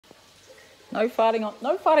No farting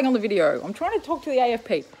on the video. I'm trying to talk to the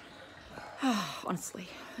AFP. Honestly,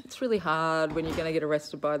 it's really hard when you're going to get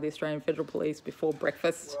arrested by the Australian Federal Police before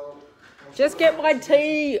breakfast. Just get my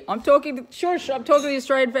tea. I'm talking to the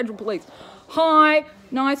Australian Federal Police. Hi,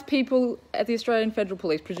 nice people at the Australian Federal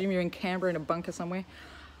Police. Presume you're in Canberra in a bunker somewhere.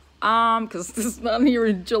 Because there's none here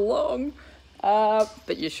in Geelong.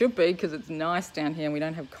 But you should be, because it's nice down here and we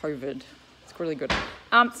don't have COVID. It's really good.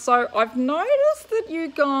 So I've noticed that you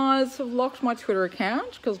guys have locked my Twitter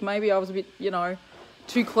account because maybe I was a bit,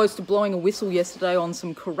 too close to blowing a whistle yesterday on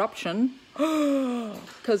some corruption.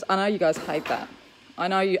 Because I know you guys hate that. I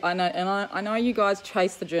know you guys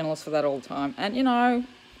chase the journalists for that all the time. And I'm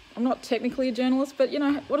not technically a journalist, but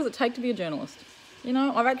what does it take to be a journalist?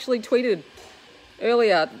 I've actually tweeted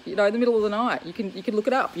earlier, in the middle of the night. You can look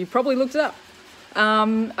it up. You probably looked it up.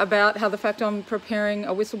 About how the fact I'm preparing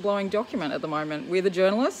a whistleblowing document at the moment with a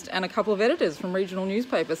journalist and a couple of editors from regional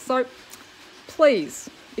newspapers. So please,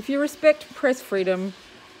 if you respect press freedom,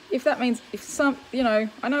 if that means I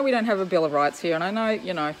know we don't have a Bill of Rights here, and I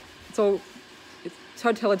know,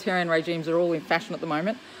 totalitarian regimes are all in fashion at the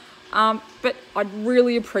moment. But I'd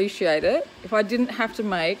really appreciate it if I didn't have to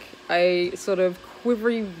make a sort of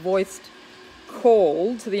quivery voiced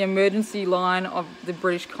call to the emergency line of the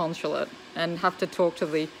British consulate and have to talk to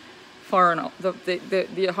the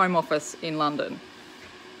the Home Office in London.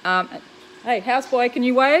 Hey, houseboy, can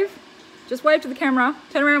you wave? Just wave to the camera.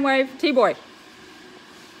 Turn around, wave. T-boy.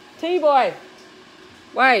 T-boy.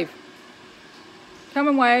 Wave. Come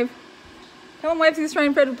and wave. Come and wave to the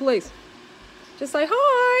Australian Federal Police. Just say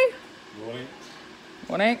hi. Morning.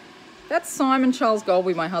 Morning. That's Simon Charles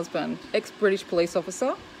Golby, my husband, ex-British police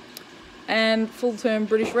officer and full-term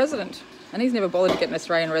British resident. And he's never bothered to get an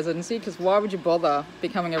Australian residency because why would you bother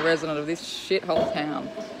becoming a resident of this shithole town?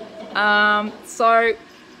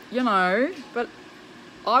 But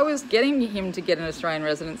I was getting him to get an Australian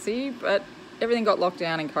residency, but everything got locked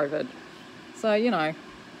down in COVID. So,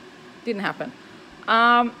 didn't happen.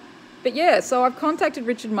 But yeah, so I've contacted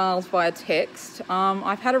Richard Marles via text.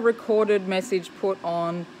 I've had a recorded message put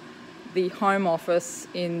on the Home Office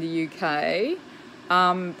in the UK,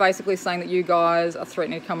 basically saying that you guys are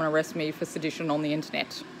threatening to come and arrest me for sedition on the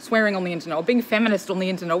internet, swearing on the internet, or being a feminist on the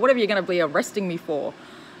internet, or whatever you're going to be arresting me for.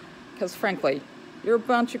 Because frankly, you're a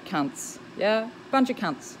bunch of cunts. Yeah, bunch of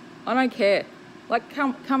cunts. I don't care.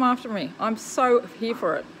 Come after me. I'm so here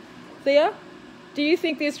for it. Thea, do you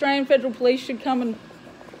think the Australian Federal Police should come and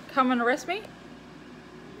arrest me? No.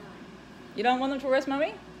 You don't want them to arrest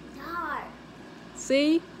Mummy? No.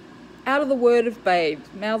 See? Out of the word of babes,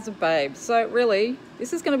 mouths of babes. So really,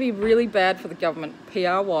 this is going to be really bad for the government,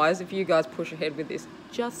 PR-wise, if you guys push ahead with this.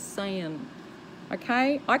 Just saying.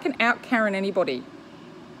 Okay? I can out-Karen anybody.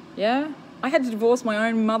 Yeah? I had to divorce my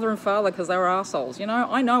own mother and father because they were arseholes.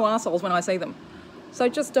 I know arseholes when I see them. So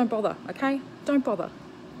just don't bother, okay? Don't bother.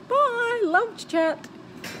 Bye. Love to chat.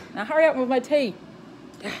 Now hurry up with my tea.